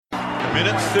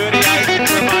Minute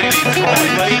 38 remaining.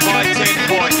 Lead by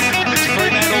 10 points. It's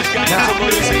Fremantle's game to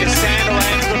lose here.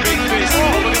 Sandilands the big fist.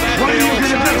 Look at that field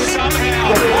chase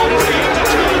somehow. Manages the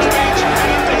interchange bench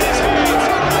into his hands.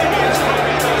 Maybe it's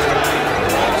Fremantle's game.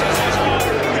 Rogers is on.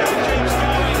 Hill keeps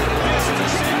going.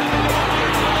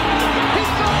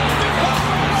 This to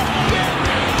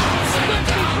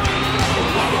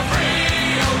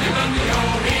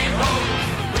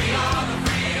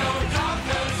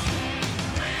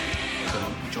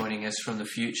Joining us from the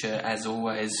future, as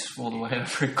always, all the way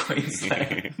over in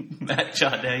Queensland. Matt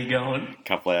Judd, how you going? A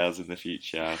couple hours in the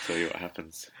future, I'll tell you what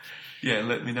happens. Yeah,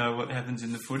 let me know what happens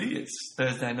in the footy. It's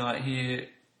Thursday night here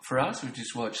for us. We've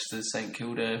just watched the St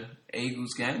Kilda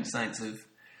Eagles game. Saints have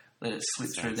let it slip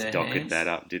through their Dockered hands. that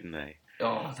up, didn't they?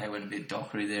 Oh, they went a bit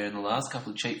dockery there in the last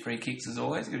couple of cheap free kicks as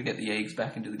always. Got to get the Eagles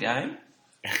back into the game.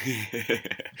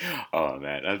 Oh,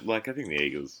 man. I think the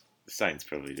Eagles... The Saints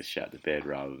probably just shut the bed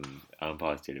rather than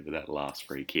umpires did it with that last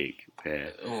free kick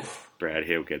where Brad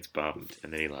Hill gets bummed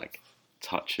and then he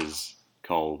touches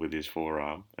Cole with his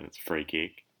forearm and it's a free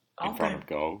kick in front of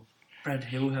goal. Brad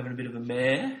Hill having a bit of a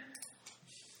mare.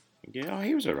 Yeah,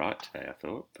 he was alright today, I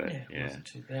thought. But Yeah, it wasn't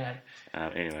too bad.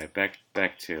 Anyway, back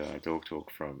to dog talk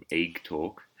from Eag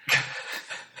Talk.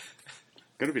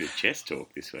 Got a bit of chess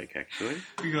talk this week, actually.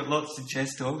 We got lots of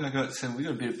chess talk. We got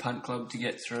a bit of punt club to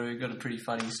get through. Got a pretty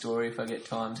funny story if I get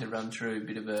time to run through. A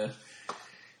bit of a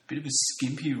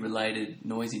Skimpy related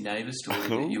noisy neighbour story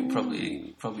that you'll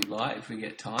probably like if we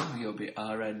get time. We got a bit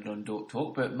R-rated on Dork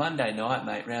Talk. But Monday night,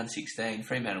 mate, round 16,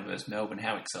 Fremantle versus Melbourne.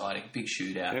 How exciting! Big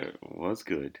shootout. It was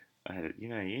good. I had you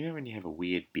know when you have a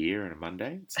weird beer on a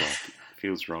Monday, it's like it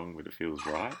feels wrong, but it feels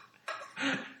right.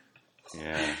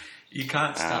 Yeah. You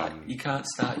can't start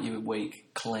your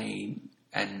week clean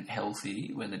and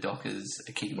healthy when the Dockers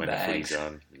are kicking bags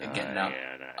on. No, and getting up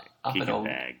kicking at old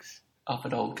bags. Up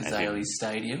at Old Kazali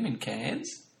Stadium in Cairns.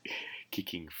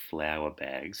 Kicking flour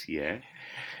bags, yeah.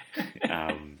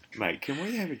 Mate, can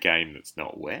we have a game that's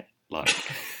not wet? It's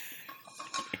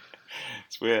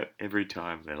where every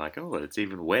time they're like, oh, it's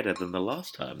even wetter than the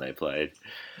last time they played.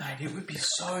 Mate, it would be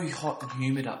so hot and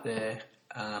humid up there.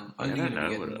 Only going to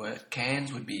be getting worse.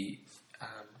 Cairns would be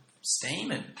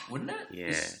steaming, wouldn't it?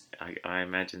 Yeah, I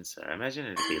imagine so. I imagine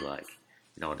it'd be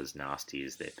not as nasty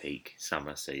as their peak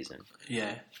summer season.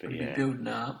 Yeah, it'd be building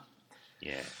up.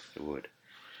 Yeah, it would.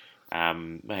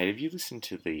 Mate, have you listened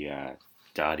to the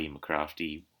Darty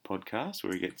McCrafty podcast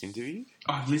where he gets interviewed?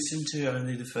 I've listened to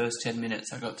only the first 10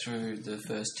 minutes. I got through the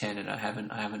first 10 and I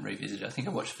haven't revisited. I think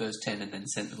I watched the first 10 and then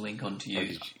sent the link on to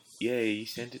you. Yeah, you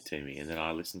sent it to me, and then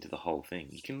I listened to the whole thing.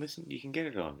 You can get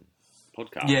it on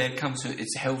podcast. Yeah,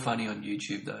 it's hell funny on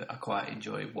YouTube though. I quite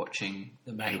enjoy watching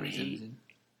the mannerisms.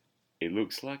 It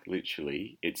looks like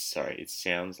literally. It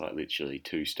sounds like literally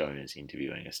two stoners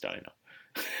interviewing a stoner,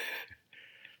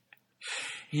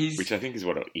 which I think is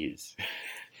what it is.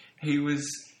 He was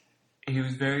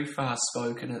very fast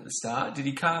spoken at the start. Did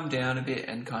he calm down a bit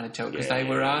and kind of tell? Because they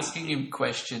were asking him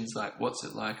questions like, "What's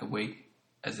it like a week?"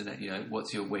 As in,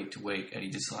 what's your week to week? And he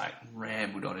just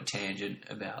rambled on a tangent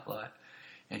about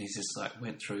and he's just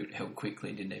went through it hell quickly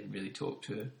and didn't even really talk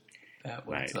to about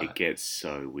what it's like. It gets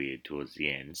so weird towards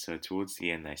the end. So towards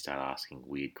the end, they start asking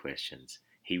weird questions.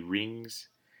 He rings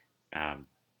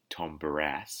Tom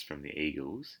Barrass from the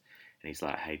Eagles, and he's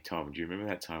like, "Hey Tom, do you remember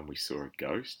that time we saw a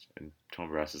ghost?" And Tom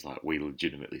Barrass is like, "We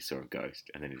legitimately saw a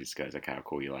ghost." And then he just goes, "Okay, I'll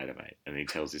call you later, mate." And then he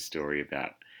tells his story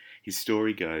about. His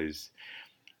story goes.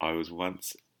 I was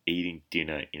once eating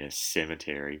dinner in a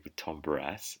cemetery with Tom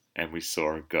Barrass and we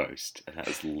saw a ghost. And that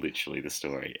was literally the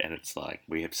story. And it's like,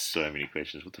 we have so many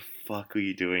questions. What the fuck were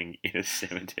you doing in a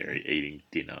cemetery eating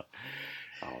dinner?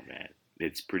 Oh, man.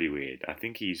 It's pretty weird. I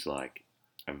think he's a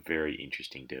very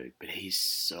interesting dude. But he's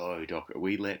so Docker.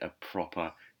 We let a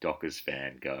proper Dockers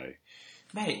fan go.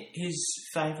 Mate, his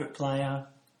favourite player...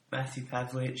 Matthew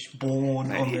Pavlich,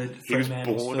 born on the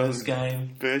Fremantle's first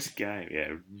game. First game,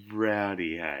 yeah.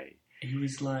 Rowdy, hey. He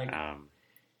was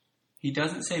he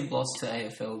doesn't seem lost to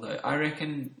AFL though. I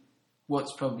reckon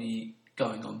what's probably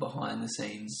going on behind the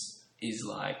scenes is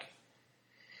we're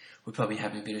probably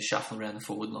having a bit of shuffle around the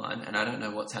forward line, and I don't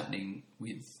know what's happening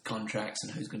with contracts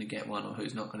and who's going to get one or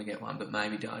who's not going to get one, but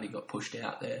maybe Darty got pushed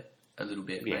out there a little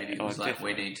bit. Yeah, maybe it was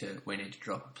we need to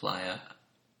drop a player.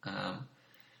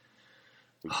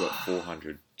 We've got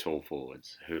 400 tall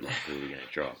forwards. Who are we going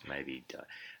to drop? Maybe.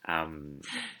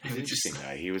 It's interesting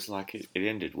though. He was it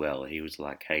ended well. He was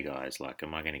like, "Hey guys,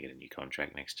 am I going to get a new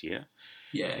contract next year?"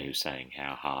 Yeah. And he was saying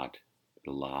how hard the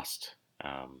last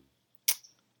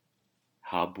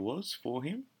hub was for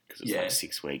him because it's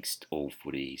 6 weeks all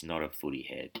footy. He's not a footy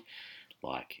head.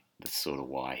 that's sort of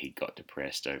why he got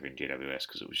depressed over in GWS,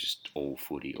 because it was just all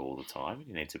footy all the time.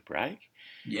 He needs a break.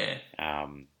 Yeah.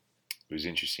 It was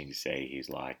interesting to see. He's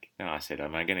like, no, I said,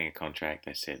 am I getting a contract?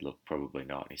 They said, look, probably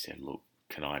not. And he said, look,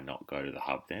 can I not go to the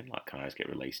hub then? Like, can I just get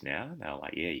released now? And they were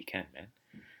like, yeah, you can, man.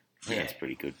 I think that's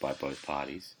pretty good by both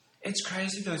parties. It's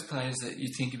crazy, those players that you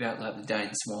think about, like the Dane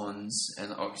Swans,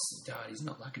 and obviously Darty's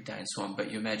not like a Dane Swan,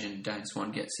 but you imagine Dane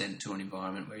Swan gets sent to an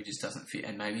environment where he just doesn't fit,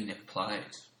 and maybe he never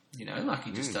plays. You know, like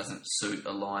he just doesn't suit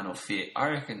a line or fit. I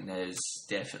reckon there's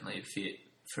definitely a fit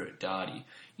for a Darty.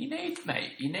 You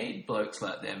need blokes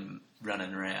like them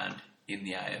running around in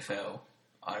the AFL,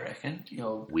 I reckon.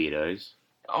 Weirdos.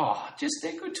 Oh,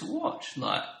 they're good to watch.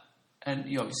 Like, and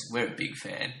obviously we're a big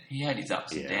fan. He had his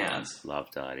ups and downs. Love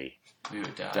Darty. We were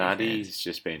Darty. Darty's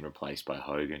just been replaced by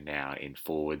Hogan now in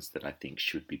forwards that I think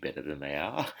should be better than they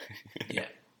are. Yeah.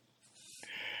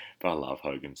 But I love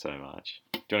Hogan so much.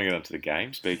 Do you want to get on to the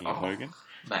game, speaking of Hogan?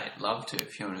 Mate, love to,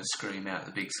 if you want to scream out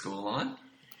the big scoreline.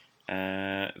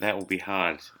 That will be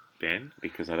hard, Ben,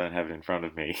 because I don't have it in front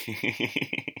of me.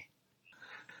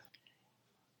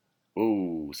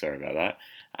 Ooh, sorry about that.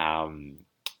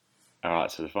 All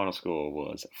right, so the final score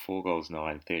was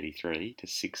 4-9, 33 to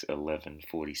 6-11,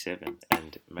 47.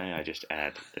 And may I just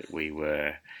add that we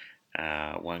were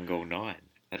 1-9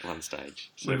 at one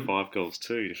stage. So 5-2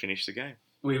 to finish the game.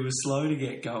 We were slow to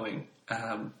get going.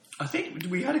 I think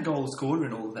we had a goal scorer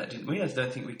in all of that, didn't we? I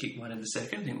don't think we kicked one in the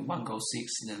second. I think 1 goal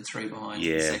 6 and then 3 behind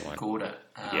in the second quarter.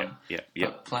 But we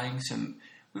were playing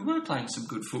some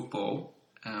good football.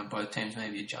 Both teams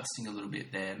maybe adjusting a little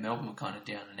bit there. Melbourne were kind of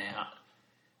down and out.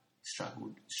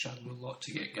 Struggled a lot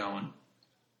to get going.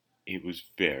 It was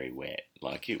very wet.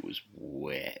 Like, it was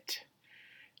wet.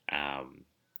 And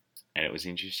it was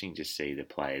interesting to see the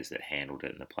players that handled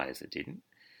it and the players that didn't.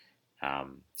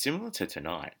 Similar to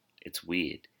tonight, it's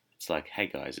weird. It's like, hey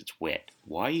guys, it's wet.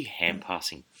 Why are you hand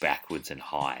passing backwards and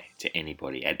high to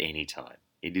anybody at any time?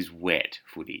 It is wet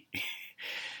footy.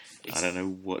 I don't know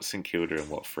what St Kilda and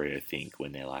what Freo think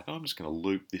when they're like, I'm just going to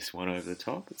loop this one over the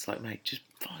top. It's like, mate, just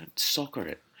fine, soccer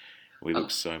it. We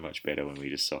look so much better when we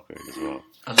just soccer it as well.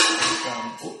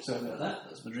 Sorry about that.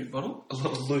 That's my drink bottle. A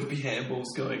lot of loopy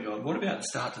handballs going on. What about the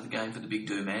start to the game for the big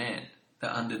man,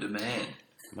 the under man?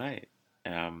 Mate,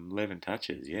 11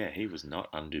 touches. Yeah, he was not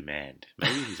undermanned.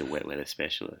 Maybe he's a wet weather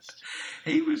specialist.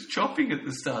 He was chopping at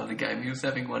the start of the game. He was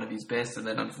having one of his best, and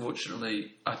then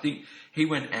unfortunately, I think he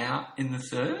went out in the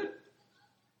third.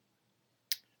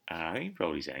 I think he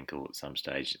rolled his ankle at some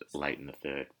stage late in the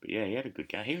third. But yeah, he had a good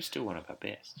game. He was still one of our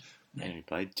best. Yeah. And he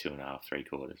played 2.5, 3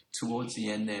 quarters. Towards the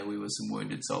end there, we were some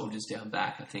wounded soldiers down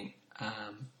back. I think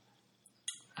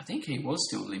he was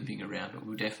still limping around, but we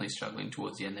were definitely struggling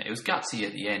towards the end there. It was gutsy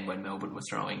at the end when Melbourne were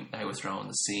throwing. They were throwing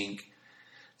the sink.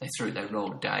 They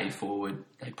rolled Day forward.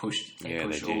 They pushed they all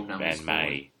did. numbers And forward.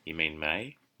 May. You mean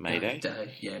May? May Day?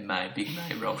 Day. Yeah, May. Big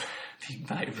May rolled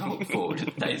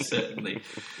forward. They certainly.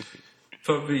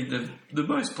 Probably the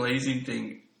most pleasing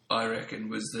thing, I reckon,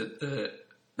 was that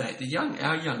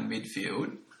our young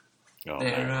midfield.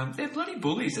 They're bloody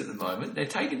bullies at the moment. They're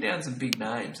taking down some big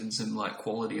names and some like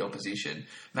quality opposition.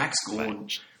 Max Gawn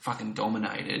fucking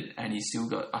dominated, and he still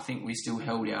got. I think we still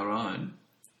held our own,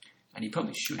 and he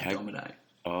probably should dominate.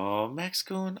 Oh, Max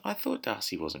Gawn. I thought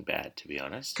Darcy wasn't bad, to be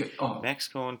honest. Max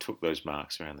Gawn took those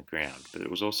marks around the ground, but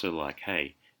it was also like,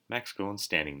 hey, Max Gawn's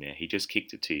standing there. He just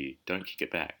kicked it to you. Don't kick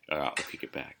it back. All right, I'll kick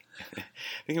it back. I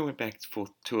think it went back for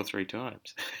 2 or 3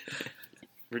 times.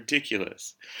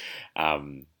 Ridiculous.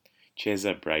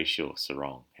 Cheza, Brayshaw,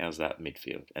 Sarong. How's that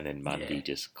midfield? And then Mundy,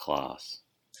 just class.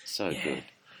 So good.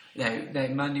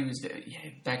 Mundy was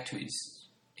back to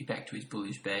his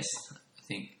bullish best. I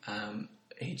think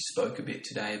he spoke a bit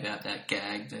today about that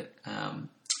gag that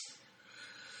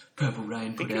Purple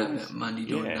Rain put out about Mundy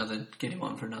doing get him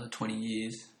on for another 20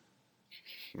 years.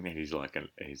 And then he's like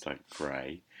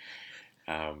grey.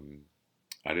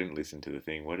 I didn't listen to the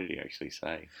thing. What did he actually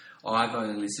say? I've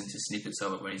only listened to snippets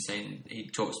of it when he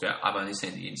talks about. I've only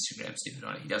seen the Instagram snippet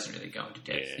on it. He doesn't really go into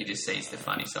depth. He just sees the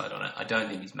funny side on it. I don't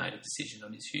think he's made a decision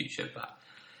on his future, but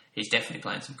he's definitely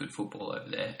playing some good football over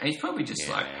there. And he's probably just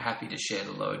happy to share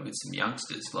the load with some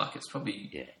youngsters. Like, it's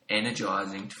probably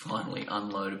energising to finally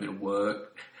unload a bit of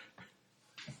work.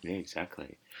 Yeah,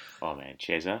 exactly. Oh man,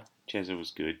 Cheza was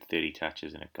good. 30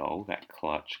 touches and a goal. That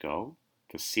clutch goal,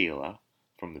 the sealer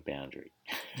from the boundary.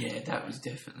 Yeah, that was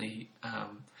definitely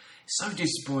so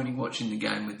disappointing watching the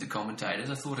game with the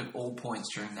commentators. I thought at all points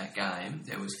during that game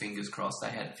there was fingers crossed. They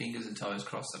had fingers and toes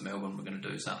crossed that Melbourne were going to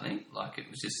do something. Like, it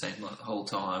was just seemed like the whole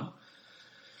time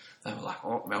they were like,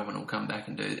 "Oh, Melbourne will come back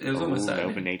and do it." It was almost like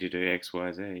Melbourne need to do X,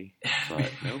 Y, Z. It's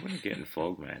like Melbourne are getting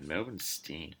flogged, man. Melbourne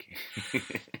stink.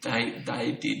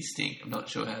 They did stink. I'm not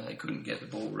sure how they couldn't get the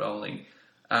ball rolling.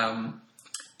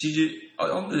 Did you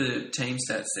on the team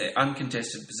stats there?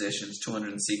 Uncontested possessions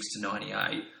 206 to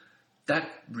 98. That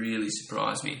really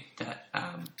surprised me. That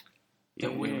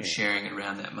we were sharing it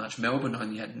around that much. Melbourne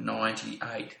only had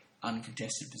 98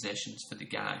 uncontested possessions for the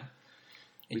game.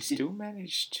 We still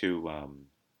managed to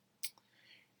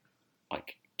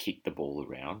kick the ball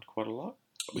around quite a lot.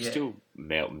 We still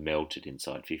melted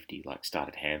inside 50,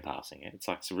 started hand passing it.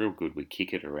 It's real good. We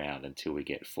kick it around until we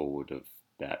get forward of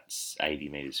about 80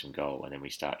 metres from goal, and then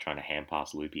we start trying to hand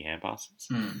pass loopy hand passes.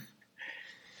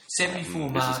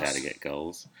 74 marks. This is how to get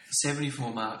goals.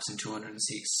 74 marks and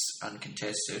 206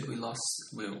 uncontested. We lost.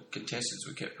 Well, contesteds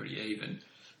we kept pretty even,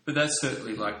 but that's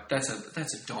certainly that's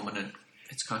a dominant.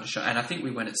 It's kind of show, and I think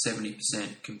we went at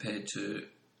 70% compared to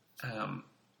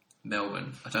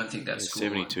Melbourne. I don't think that's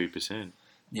 72%.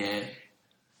 Yeah.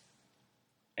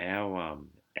 Our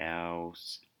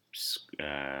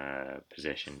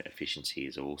possession efficiency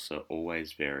is also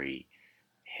always very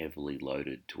heavily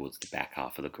loaded towards the back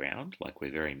half of the ground.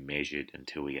 We're very measured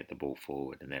until we get the ball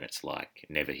forward, and then it's it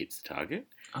never hits the target.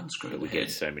 Unscrew we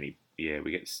get so many.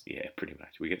 Pretty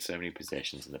much. We get so many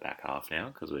possessions in the back half now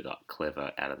because we're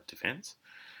clever out of defence.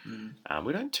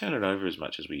 We don't turn it over as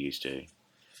much as we used to.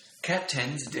 Cat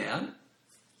 10's down.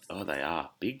 Oh, they are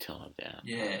big time down.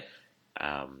 Yeah.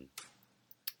 What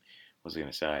was I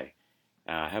going to say?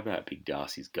 How about Big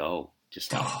Darcy's goal?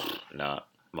 Just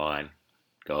mine.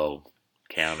 Goal.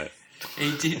 Count it.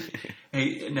 He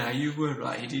did. No, you were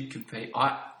right. He did compete.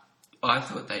 I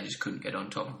thought they just couldn't get on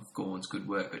top of Gawn's good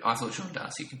work, but I thought Sean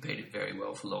Darcy competed very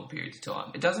well for long periods of time.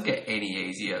 It doesn't get any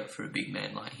easier for a big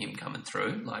man like him coming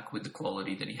through, with the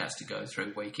quality that he has to go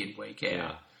through week in, week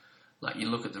out. Yeah. You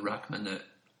look at the ruckman that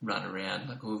run around.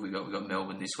 Who have we got? We've got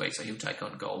Melbourne this week, so he'll take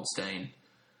on Goldstein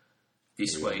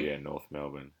this week. Yeah, North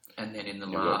Melbourne. And then in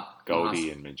the Goldie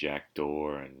and Majak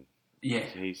Dore and... Yeah.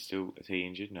 Is he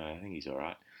injured? No, I think he's all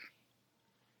right.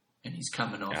 And he's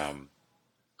coming off.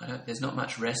 There's not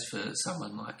much rest for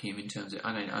someone like him in terms of...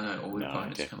 I know all the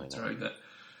opponents coming through, but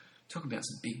talk about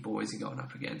some big boys he's going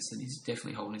up against, and he's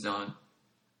definitely holding his own.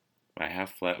 Mate, how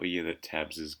flat were you that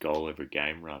Tabs' goal every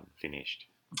game run finished?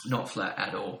 Not flat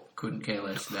at all. Couldn't care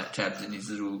less about Tabs and his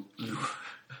little...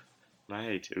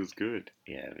 Mate, it was good.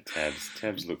 Yeah, but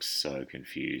Tabs looked so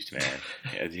confused,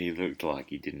 man. He looked like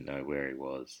he didn't know where he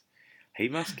was. He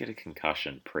must get a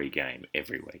concussion pre-game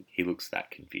every week. He looks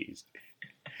that confused.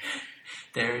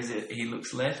 There is it. He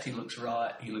looks left, he looks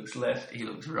right, he looks left, he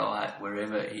looks right,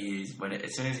 wherever he is.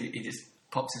 As soon as he just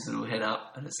pops his little head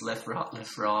up and it's left, right,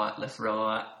 left, right, left,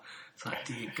 right. It's like,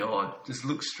 dear God, just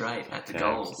look straight at the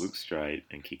goals. Look straight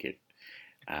and kick it.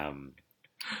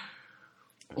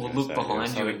 Or look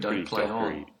behind you and don't play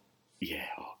on. Yeah,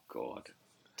 oh God.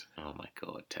 Oh my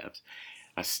God, Tabs.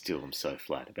 I still am so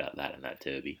flat about that in that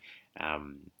derby. How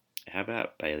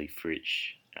about Bailey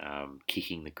Fritsch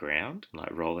kicking the ground,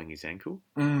 rolling his ankle?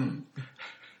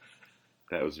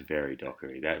 That was very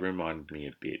Dockery. That reminded me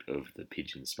a bit of the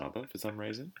pigeon smother for some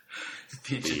reason.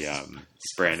 The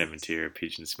Brandon Matera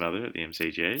pigeon smother at the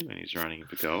MCG when he was running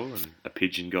for goal and a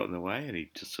pigeon got in the way and he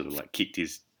just sort of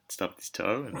stubbed his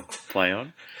toe and play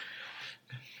on.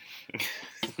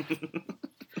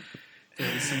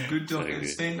 There's some good Docker.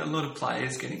 There's been a lot of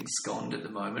players getting sconned at the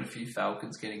moment. A few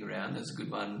Falcons getting around. There's a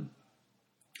good one.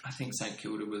 I think St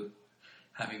Kilda were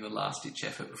having a last-ditch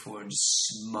effort before and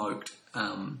just smoked.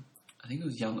 I think it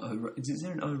was young O'Reilly. Is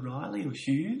there an O'Reilly or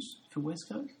Hughes for West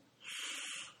Coast?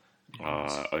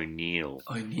 O'Neill.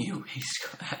 He's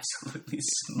got absolutely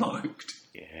smoked.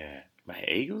 Yeah. My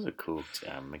Eagles are cooked.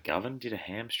 McGovern did a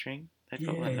hamstring. They've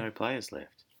got no players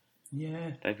left.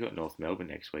 Yeah. They've got North Melbourne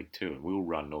next week too, and we'll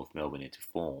run North Melbourne into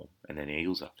form, and then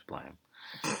Eagles have to play them.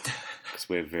 Because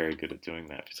we're very good at doing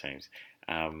that for teams.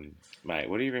 Mate,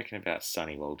 what do you reckon about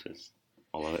Sonny Walters?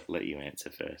 I'll let you answer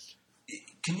first.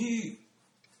 Can you...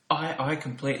 I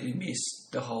completely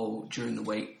missed the whole during the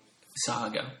week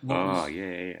saga.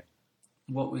 Yeah.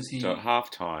 What was he... So at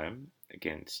half-time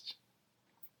against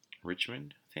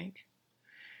Richmond, I think,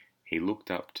 he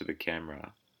looked up to the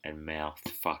camera and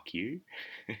mouthed, "Fuck you."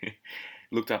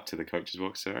 Looked up to the coach's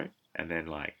box, sorry. And then,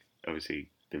 obviously,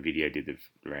 the video did the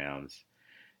rounds.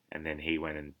 And then he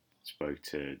went and spoke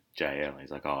to JL. And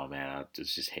he's like, "Oh, man,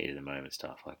 it's just heat of the moment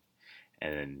stuff."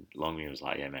 And then Longmuir was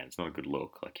like, "Yeah, man, it's not a good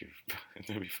look. You're going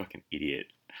to be a fucking idiot."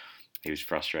 He was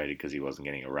frustrated because he wasn't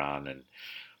getting a run.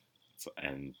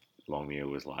 And Longmuir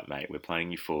was like, "Mate, we're playing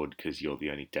you forward because you're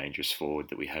the only dangerous forward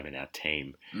that we have in our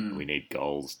team. We need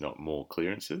goals, not more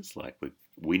clearances.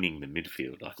 winning the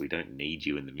midfield. Like, we don't need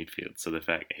you in the midfield. So the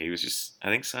fact he was just, I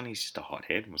think Sonny's just a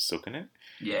hothead and was sucking it.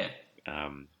 Yeah.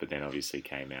 But then obviously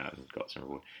came out and got some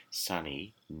reward.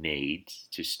 Sonny needs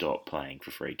to stop playing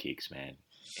for free kicks, man.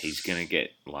 He's going to get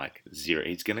like 0.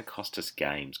 He's going to cost us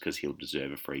games because he'll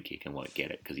deserve a free kick and won't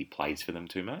get it because he plays for them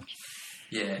too much.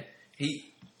 Yeah.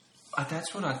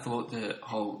 That's what I thought the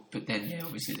whole... But then, yeah,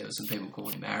 obviously there was some people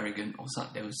calling him arrogant or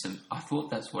something. There was some... I thought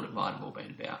that's what it might have all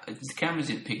been about. If the cameras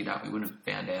didn't pick it up, we wouldn't have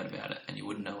found out about it and you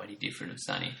wouldn't know any different of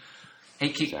Sonny. He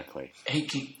kicked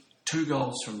 2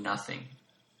 goals from nothing.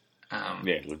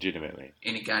 Yeah, legitimately.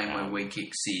 In a game where we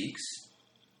kicked 6,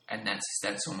 and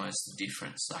that's almost the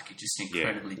difference. Like, it's just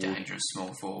incredibly dangerous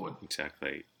small forward.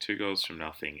 Exactly. 2 goals from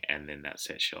nothing and then that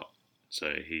set shot.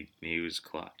 So he was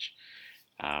clutch.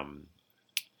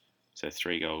 So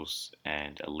 3 goals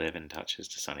and 11 touches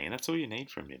to Sonny, and that's all you need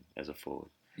from him as a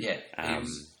forward. Yeah,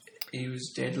 he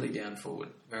was deadly down forward.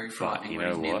 Very frightening when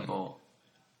he's near the ball.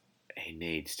 He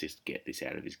needs to get this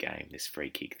out of his game, this free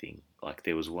kick thing. Like,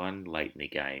 there was one late in the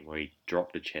game where he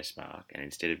dropped a chest mark and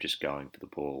instead of just going for the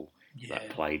ball, like,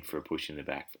 played for a push in the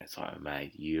back. It's like,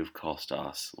 mate, you've cost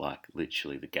us, like,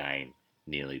 literally the game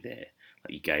nearly there.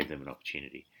 Like, you gave them an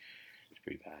opportunity. It's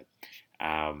pretty bad.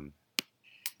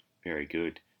 Very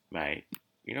good, mate.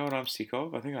 You know what I'm sick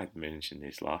of? I think I mentioned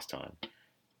this last time.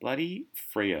 Bloody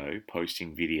Freo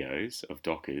posting videos of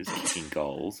Dockers kicking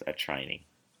goals at training.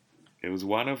 There was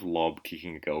one of Lob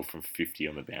kicking a goal from 50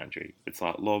 on the boundary. It's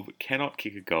like, Lob cannot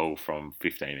kick a goal from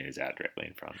 15 metres out directly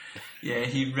in front. Yeah,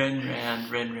 he ran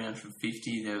round from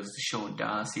 50. There was the Sean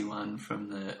Darcy one from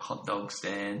the hot dog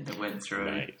stand that went through.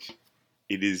 Mate,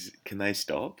 it is... Can they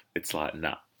stop? It's like,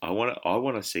 nah. I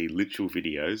want to see literal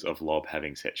videos of Lob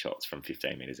having set shots from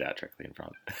 15 metres out directly in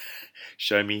front.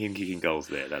 Show me him kicking goals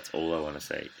there. That's all I want to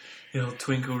see. The old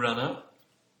twinkle run up.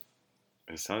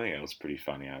 There's something else pretty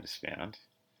funny I just found.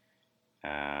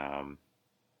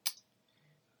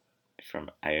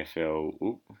 From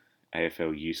AFL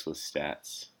useless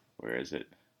stats. Where is it?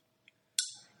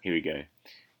 Here we go.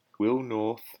 Will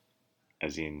North,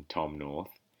 as in Tom North.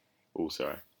 Oh,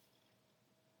 sorry.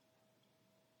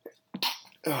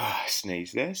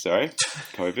 Sneeze there, sorry.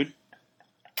 COVID.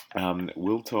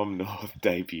 Will Tom North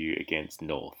debut against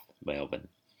North Melbourne?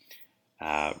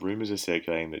 Rumours are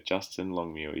circulating that Justin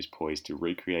Longmuir is poised to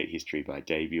recreate history by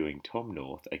debuting Tom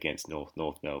North against North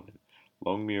Melbourne.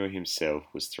 Longmuir himself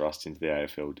was thrust into the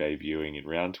AFL, debuting in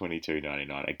round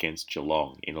 22.99 against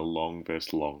Geelong in a long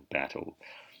versus long battle.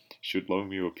 Should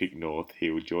Longmuir pick North, he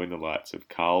will join the likes of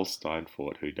Carl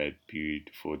Steinfort, who debuted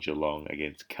for Geelong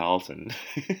against Carlton,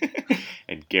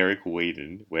 and Garrick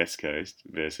Whedon, West Coast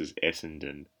versus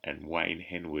Essendon, and Wayne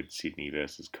Henwood, Sydney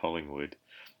versus Collingwood.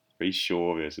 Reece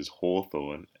Shaw versus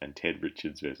Hawthorn, and Ted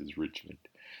Richards versus Richmond.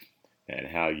 And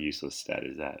how useless stat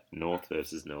is that? North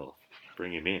versus North.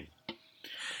 Bring him in.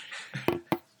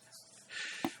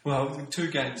 Well, with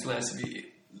 2 games less,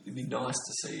 it'd be nice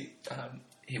to see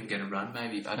him get a run.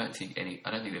 Maybe I don't think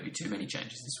there'll be too many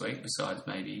changes this week. Besides,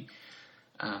 maybe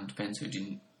depends who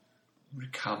didn't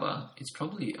recover. It's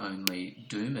probably only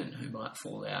Dooman who might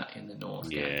fall out in the North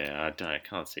game. Yeah, I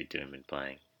can't see Dooman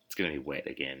playing. It's going to be wet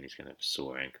again. He's going to have a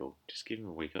sore ankle. Just give him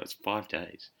a week off. It's 5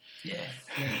 days. Yeah,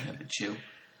 have a chill.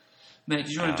 Mate,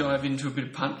 did you want to dive into a bit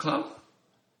of Punt Club?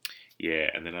 Yeah,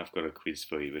 and then I've got a quiz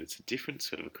for you, but it's a different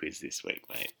sort of a quiz this week,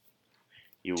 mate.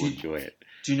 You'll enjoy it.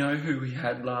 Do you know who we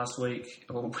had last week?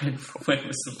 Or when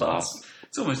was the last?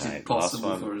 It's almost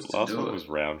impossible for us to do it. Last one was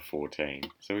round 14.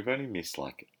 So we've only missed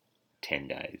like 10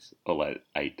 days, or like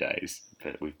 8 days,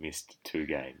 but we've missed 2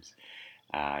 games.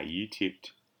 You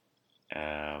tipped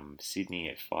Sydney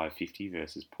at 550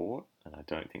 versus Port, and I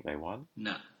don't think they won.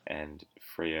 No. And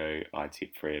Freo, I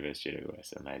tipped Freo versus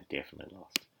GWS, and they definitely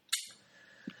lost.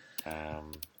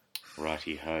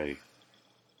 Righty ho.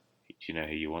 Do you know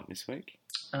who you want this week?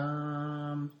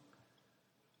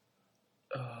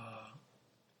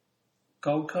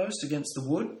 Gold Coast against the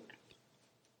Wood.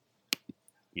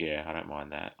 Yeah, I don't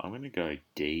mind that. I'm going to go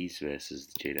D's versus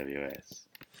the GWS.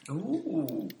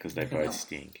 Ooh. Because they both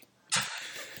stink.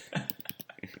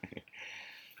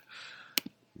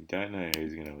 Don't know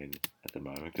who's going to win at the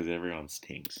moment because everyone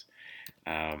stinks.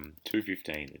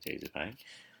 2.15 the G's are paying.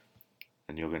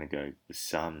 And you're going to go the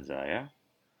Suns, are you?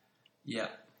 Yeah.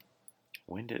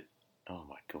 Oh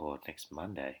my God, next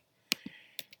Monday.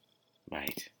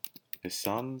 Mate, the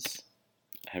Suns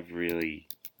have really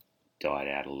died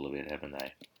out a little bit, haven't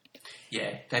they?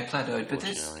 Yeah, they plateaued, but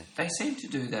they seem to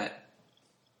do that.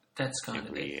 That's kind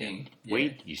of their thing. Yeah.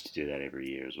 We used to do that every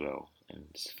year as well, and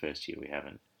it's the first year we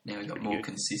haven't. Now we got more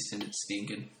consistent at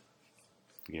stinking.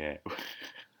 Yeah.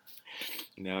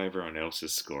 Now everyone else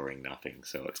is scoring nothing,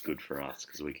 so it's good for us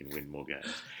because we can win more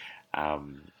games. All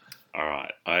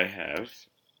right, I have.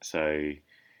 So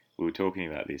we were talking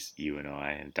about this, you and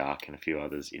I, and Dark and a few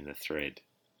others in the thread,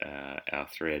 our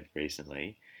thread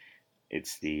recently.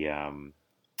 It's the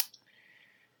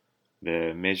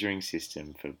measuring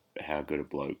system for how good a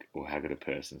bloke or how good a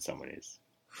person someone is.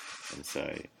 And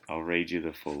so I'll read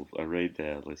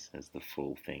the listeners the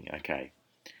full thing. Okay.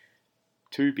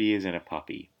 2 beers and a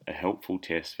puppy, a helpful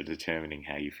test for determining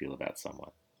how you feel about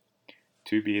someone.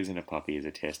 2 beers and a puppy is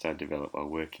a test I developed while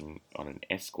working on an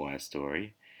Esquire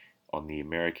story on the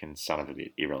American son of a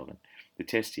bit, irrelevant. The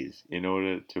test is, in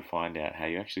order to find out how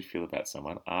you actually feel about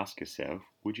someone, ask yourself,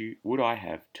 would I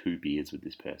have 2 beers with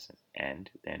this person? And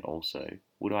then also,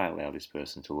 would I allow this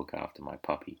person to look after my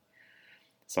puppy?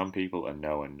 Some people are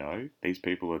no and no. These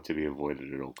people are to be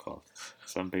avoided at all costs.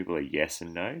 Some people are yes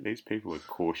and no. These people are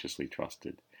cautiously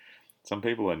trusted. Some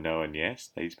people are no and yes.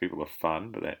 These people are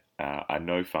fun, but are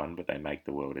no fun, but they make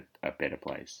the world a better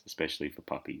place, especially for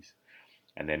puppies.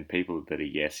 And then people that are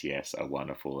yes, yes are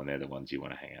wonderful, and they're the ones you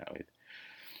want to hang out with.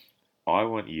 I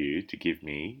want you to give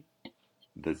me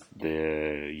the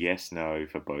yes, no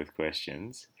for both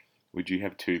questions. Would you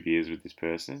have 2 beers with this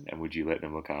person, and would you let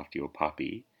them look after your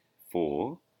puppy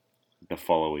for the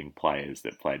following players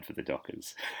that played for the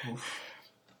Dockers?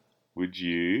 Would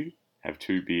you have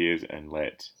 2 beers and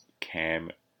let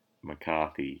Cam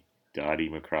McCarthy, Darty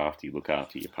McCrafty, look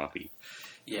after your puppy?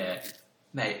 Yeah,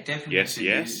 mate, definitely. Yes,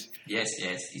 yes? Yes,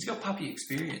 yes. He's got puppy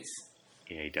experience.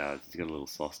 Yeah, he does. He's got a little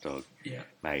sauce dog. Yeah.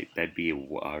 Mate,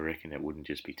 I reckon it wouldn't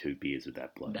just be 2 beers with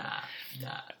that bloke. Nah.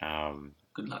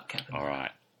 Good luck, Captain. All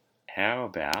right. How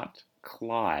about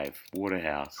Clive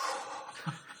Waterhouse?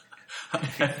 I'd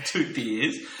have 2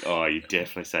 beers. Oh, you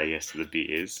definitely say yes to the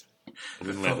beers. I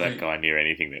wouldn't let that guy near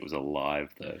anything that was alive,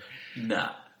 though.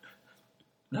 Nah.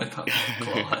 No puppy,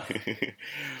 Clive.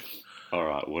 All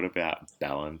right, what about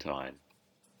Ballantyne?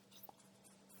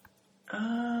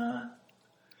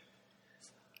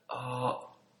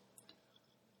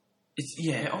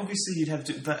 Obviously you'd have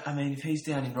to, but I mean, if he's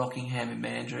down in Rockingham in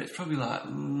Mandurah, it's probably like,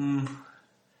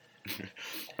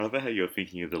 I love how you're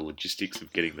thinking of the logistics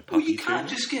of getting the puppy. Well, you can't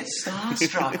just get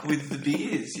starstruck with the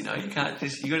beers, you know. You got to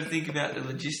think about the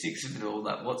logistics of it all.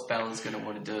 Like, what's Ballan's going to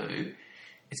want to do?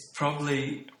 It's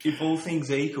probably, if all things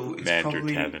equal, it's Mandurah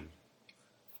probably Tavern.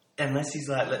 Unless he's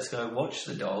like, let's go watch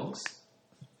the dogs.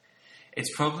 It's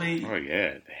probably. Oh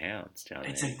yeah, the hounds down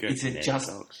there. It's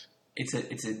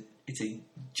a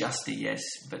just a yes,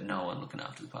 but no one looking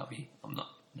after the puppy. I'm not.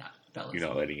 Nah, Bella's You're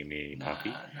not letting him near your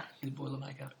puppy. Nah, the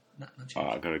Boilermaker. Nah, no chance. Oh,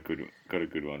 I got a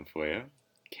good one for you.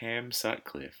 Cam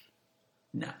Sutcliffe.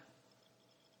 Nah.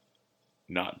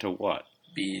 Not to what?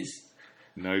 Beers.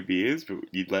 No beers, but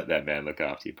you'd let that man look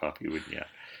after your puppy, wouldn't you?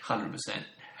 100%.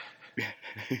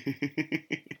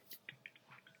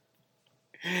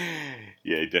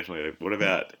 Yeah, definitely. What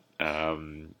about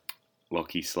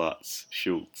Lockie Sluts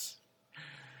Schultz?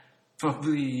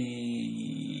 Probably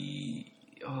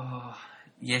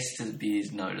yes to the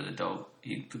beers, no to the dog.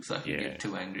 He looks like he'd get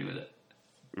too angry with it.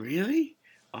 Really?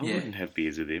 I wouldn't have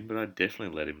beers with him, but I'd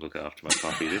definitely let him look after my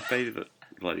puppy. They'd be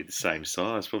bloody the same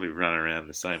size, probably running around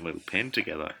the same little pen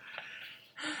together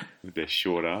with their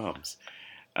short arms.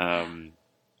 All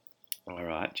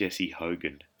right, Jesse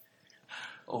Hogan.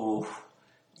 Oh,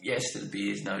 yes to the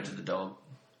beers, no to the dog.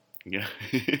 Yeah.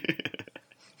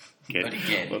 But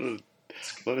again,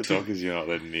 a lot of doggers you're not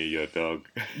letting near your dog.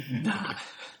 Nah.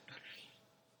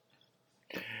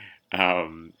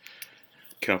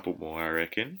 Couple more, I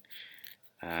reckon.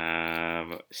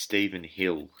 Stephen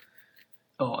Hill.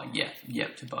 Oh, yeah,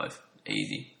 to both.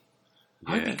 Easy.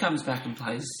 I hope he comes back and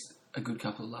plays a good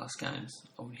couple of last games,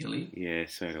 old Hilly. Yeah,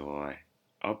 so do I.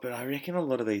 Oh, but I reckon a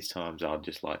lot of these times I'd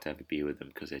just like to have a beer with them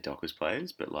because they're Dockers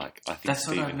players. But I think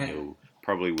Stephen Hill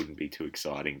probably wouldn't be too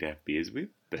exciting to have beers with.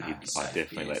 But I'd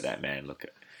definitely let that man look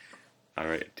at.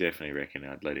 Definitely reckon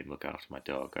I'd let him look after my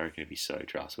dog. I reckon he'd be so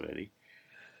trustworthy.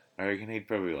 I reckon he'd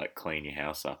probably clean your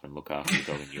house up and look after the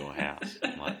dog in your house,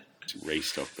 and,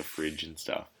 restock the fridge and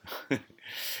stuff.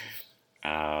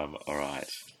 All right.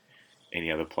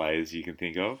 Any other players you can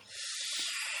think of?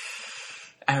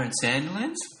 Aaron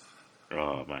Sandilands?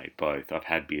 Oh, mate, both. I've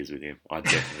had beers with him. I'd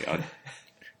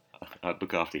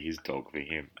look after his dog for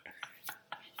him.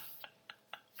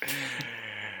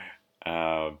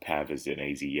 Pav is an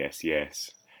easy yes.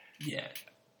 Yeah.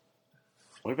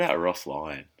 What about Ross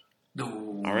Lyon?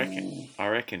 No. I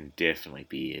reckon definitely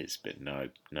beers, but no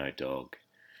dog.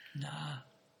 Nah.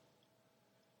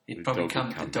 The dog would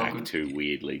come back too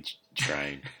weirdly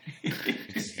trained.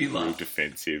 Just be real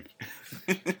defensive.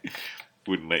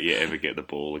 wouldn't let you ever get the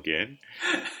ball again.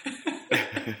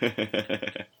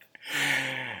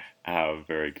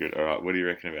 Very good. All right, what do you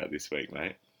reckon about this week,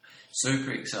 mate?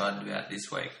 Super excited about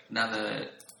this week. Another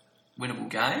winnable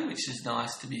game, which is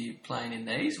nice to be playing in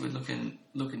these. We're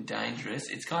looking dangerous.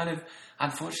 It's kind of,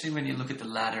 unfortunately, when you look at the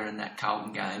ladder in that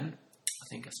Carlton game, I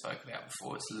think I spoke about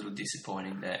before, it's a little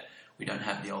disappointing that we don't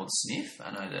have the old sniff.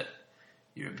 I know that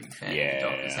you're a big fan of the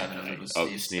Dockers having a little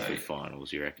sniff. Sniff at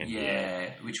finals, you reckon?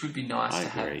 Yeah, which would be nice to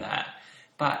agree. have that.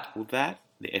 But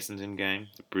the Essendon game,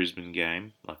 the Brisbane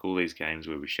game, like all these games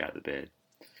where we shat the bed.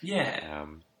 Yeah.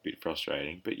 Bit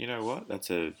frustrating. But you know what? That's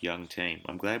a young team.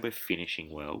 I'm glad we're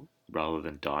finishing well rather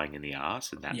than dying in the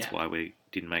arse, and that's why we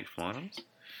didn't make finals.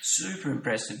 Super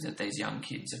impressive that these young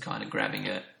kids are kind of grabbing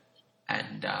it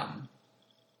and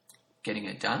getting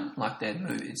it done. Like they're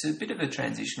moving. It's a bit of a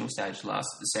transitional stage the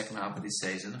second half of this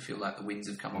season. I feel like the wins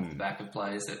have come off the back of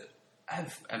players that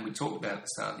have, and we talked about at the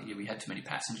start of the year, we had too many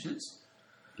passengers.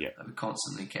 Yeah. We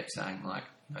constantly kept saying, like,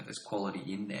 you know, there's quality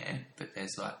in there, but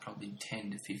there's like probably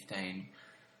 10 to 15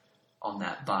 on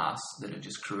that bus that are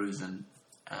just cruising.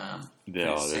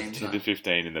 There's 10 to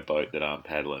 15 in the boat that aren't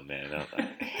paddling, man, aren't they?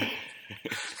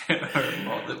 There are a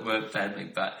lot that weren't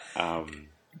paddling, but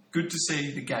good to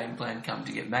see the game plan come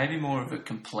together. Maybe more of a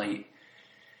complete,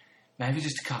 maybe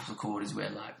just a couple of quarters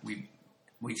where, like, we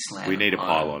slam. We need a home.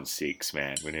 pile on 6,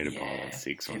 man. We need a pile on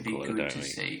 6 on quarter, don't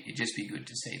we? It'd just be good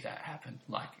to see that happen.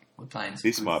 Like, we're playing some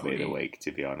This good might footy. be the week,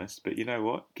 to be honest. But you know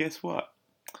what? Guess what?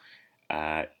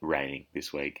 Raining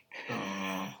this week.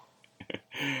 Oh. It's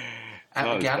At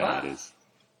not the as Gabba? bad as...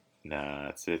 Nah,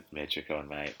 it's at Metricon,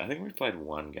 mate. I think we played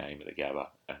one game at the Gabba,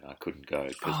 and I couldn't go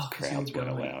because the crowds weren't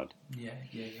allowed. Yeah,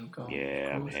 you're going.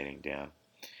 Yeah, I'm heading down.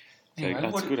 So Anyway,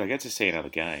 that's good. I get to see another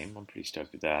game. I'm pretty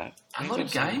stoked with that. A lot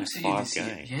of games like here 5 this year.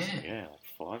 games. Yeah.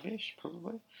 Like 5-ish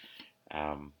probably.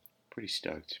 Pretty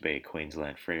stoked to be a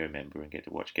Queensland Freo member and get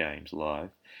to watch games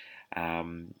live.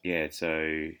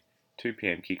 So 2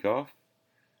 p.m. kickoff.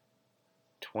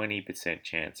 20%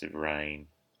 chance of rain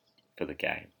for the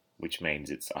game, which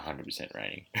means it's 100%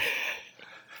 raining.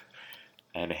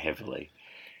 And heavily.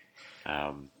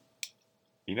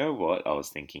 You know what I was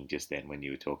thinking just then when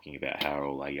you were talking about how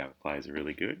all our young players are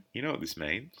really good? You know what this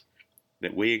means?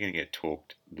 That we are going to get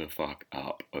talked the fuck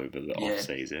up over the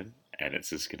off-season, and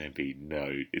it's just going to be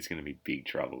it's going to be big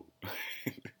trouble.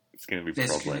 It's going to be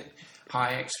problem.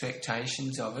 High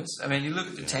expectations of us. I mean, you look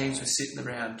at the teams we're sitting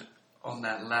around on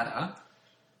that ladder.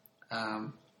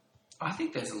 I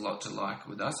think there's a lot to like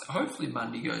with us. Hopefully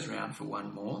Monday goes round for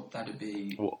one more. That'd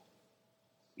be...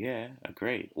 Yeah,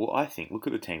 agreed. Well, I think, look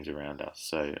at the teams around us.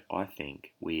 So I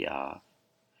think we are...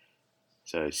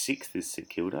 So 6th is St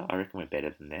Kilda. I reckon we're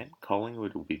better than them.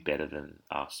 Collingwood will be better than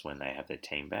us when they have their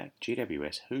team back.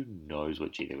 GWS, who knows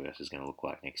what GWS is going to look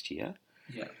like next year?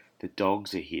 Yeah. The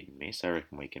Dogs are hit and miss. I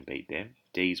reckon we can beat them.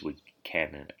 D's we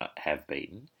can and have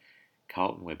beaten.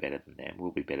 Carlton, we're better than them.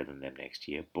 We'll be better than them next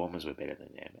year. Bombers, we're better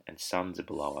than them. And Suns are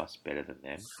below us, better than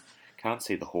them. Can't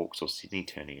see the Hawks or Sydney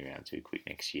turning around too quick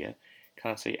next year.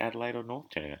 Can't see Adelaide or North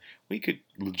turning around. We could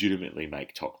legitimately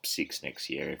make top 6 next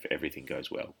year if everything goes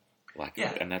well.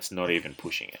 And that's not even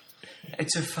pushing it.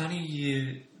 It's a funny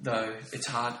year, though. It's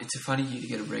hard. It's a funny year to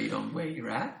get a read on where you're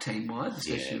at, team-wise,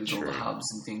 especially with all the hubs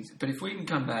and things. But if we can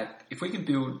come back, if we can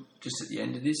build just at the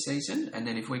end of this season, and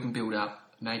then if we can build up,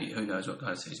 maybe who knows what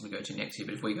kind of season we go to next year,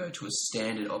 but if we go to a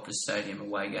standard Optus Stadium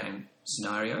away game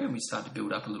scenario and we start to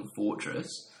build up a little fortress...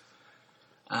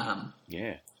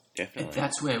 yeah, definitely.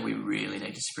 That's where we really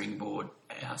need to springboard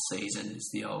our season, is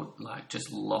the old,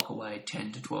 just lock away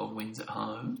 10 to 12 wins at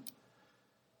home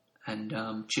and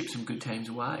chip some good teams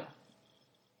away.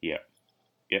 Yep,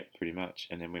 pretty much.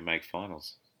 And then we make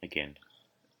finals again.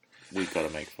 We've got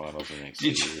to make finals in the next 2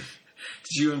 years.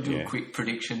 Did you want to do a quick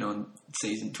prediction on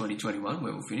season 2021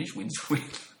 where we'll finish? Win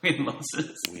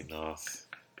losses? Win loss.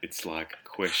 It's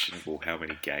questionable how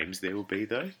many games there will be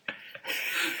though.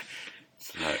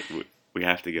 It's we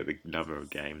have to get the number of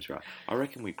games right. I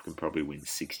reckon we can probably win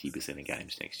 60% of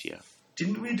games next year.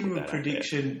 Didn't we do a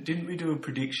prediction? Didn't we do a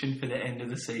prediction for the end of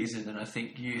the season? And I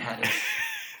think you had us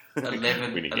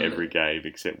 11, winning every game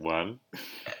except one.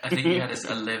 I think you had us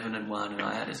 11-1, and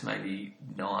I had us maybe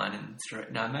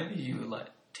 9-3. No, maybe you were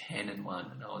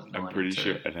 10-1, and I was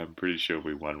 9-2. I'm pretty sure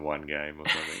we won one game or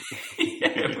something.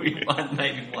 Yeah, we won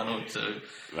maybe 1 or 2.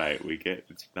 Mate,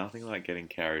 it's nothing like getting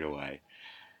carried away.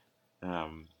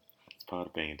 It's part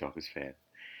of being a Dockers fan.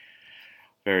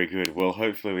 Very good. Well,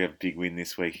 hopefully we have a big win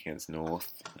this week against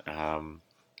North,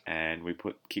 and we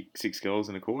kick 6 goals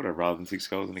in a quarter rather than 6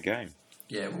 goals in a game.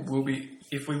 Yeah, we'll be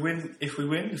if we win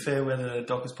the Fair Weather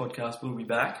Dockers podcast, we'll be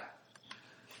back.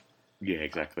 Yeah,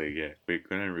 exactly. Yeah, we're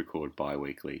going to record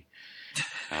bi-weekly.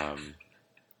 Got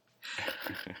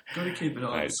to keep an eye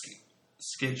on Mate. the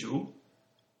schedule.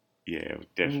 Yeah, Well,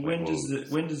 definitely.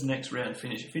 when does the next round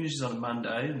finish? It finishes on a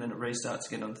Monday and then it restarts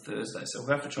again on Thursday. So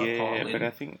we'll have to try Yeah, pile in. but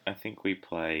I think we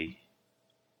play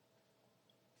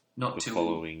Not the till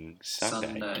following Sunday.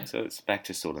 Sunday. So it's back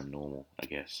to sort of normal, I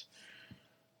guess.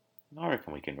 I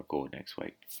reckon we can record next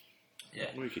week. Yeah.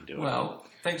 We can do it. Well,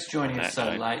 thanks for joining us so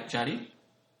That note. late, Juddy.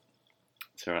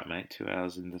 It's all right, mate. 2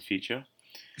 hours in the future.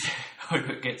 Hope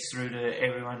it gets through to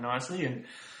everyone nicely, and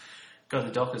go to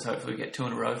the Dockers. Hopefully we get 2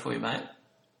 in a row for you, mate.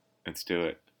 Let's do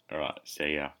it. All right.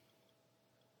 See ya.